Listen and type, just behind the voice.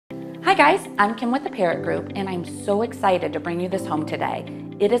Hi guys, I'm Kim with the Parrett Group, and I'm so excited to bring you this home today.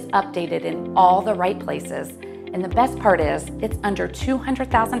 It is updated in all the right places, and the best part is it's under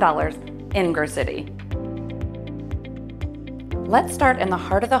 $200,000 in Grove City. Let's start in the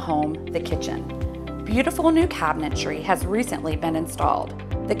heart of the home, the kitchen. Beautiful new cabinetry has recently been installed.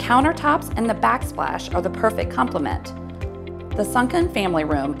 The countertops and the backsplash are the perfect complement. The sunken family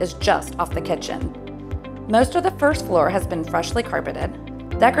room is just off the kitchen. Most of the first floor has been freshly carpeted.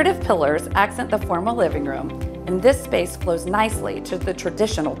 Decorative pillars accent the formal living room, and this space flows nicely to the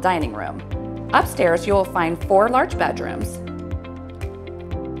traditional dining room. Upstairs, you will find 4 large bedrooms.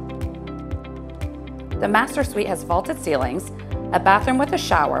 The master suite has vaulted ceilings, a bathroom with a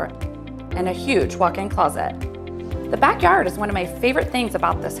shower, and a huge walk-in closet. The backyard is one of my favorite things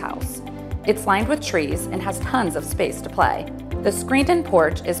about this house. It's lined with trees and has tons of space to play. The screened-in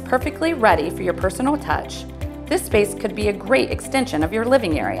porch is perfectly ready for your personal touch. This space could be a great extension of your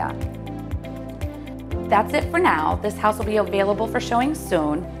living area. That's it for now. This house will be available for showing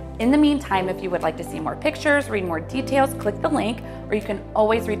soon. In the meantime, if you would like to see more pictures, read more details, click the link, or you can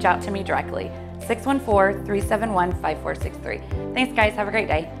always reach out to me directly. 614-371-5463. Thanks guys, have a great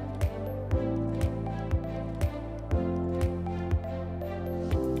day.